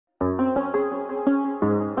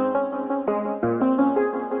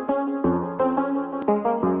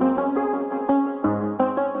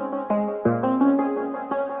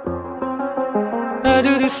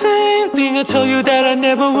do the same thing I told you that I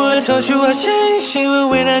never would. Told you I'd change even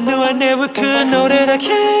when I knew I never could. Know that I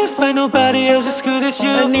can't find nobody else as good as you.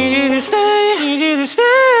 I need you to stay, need you to stay.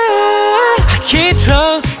 I get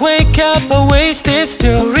drunk, wake up, I wasted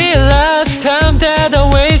still. Realize time that I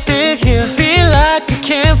wasted here. Feel like you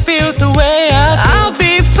can't feel the way I feel. I'll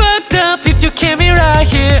be fucked up if you can't be right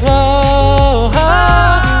here. Whoa, oh,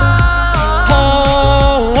 oh,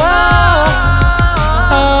 oh,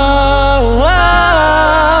 oh, oh.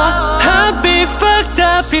 I'll be fucked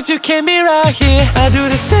up if you can't be right here. I do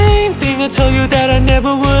the same thing I told you that I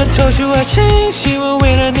never would. Told you I'd change even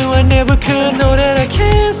when I knew I never could. Know that I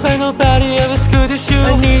can't find nobody else as good as you.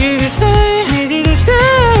 I need you to stay, need you to stay.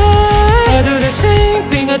 I do the same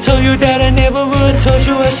thing I told you that I never would. Told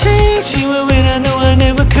you I'd change even when I knew I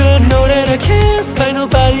never could. Know that I can't find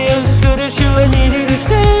nobody else as good as you. I need you to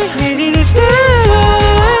stay, need you to stay.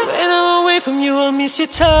 When I'm away from you, I miss your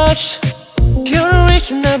touch. You're the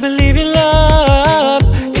reason I believe in love.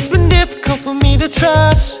 It's been difficult for me to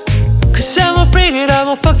trust, 'cause I'm afraid that I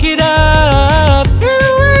won't fuck it up in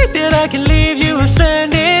a way that I can leave you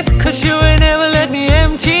stranded. 'Cause you will never let me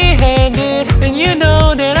empty-handed. And you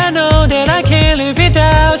know that I can't live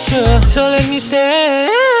without you. So let me stay.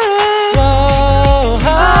 Whoa,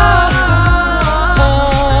 oh, oh,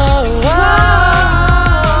 oh,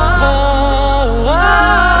 oh, oh.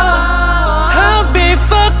 I'll be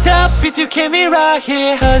fucked up if you can't be right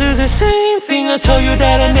here. I do the same thing I told you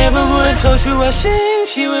that I never would. Told you I'd change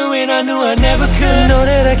even when I knew I never could. Know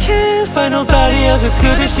that I can't find nobody else as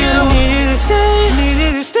good as you. Need you to stay, need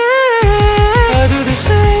you to stay. I do the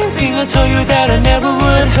same thing I told you that I never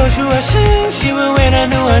would. Told you I'd change even when I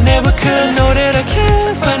knew I never could. Know that I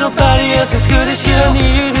can't find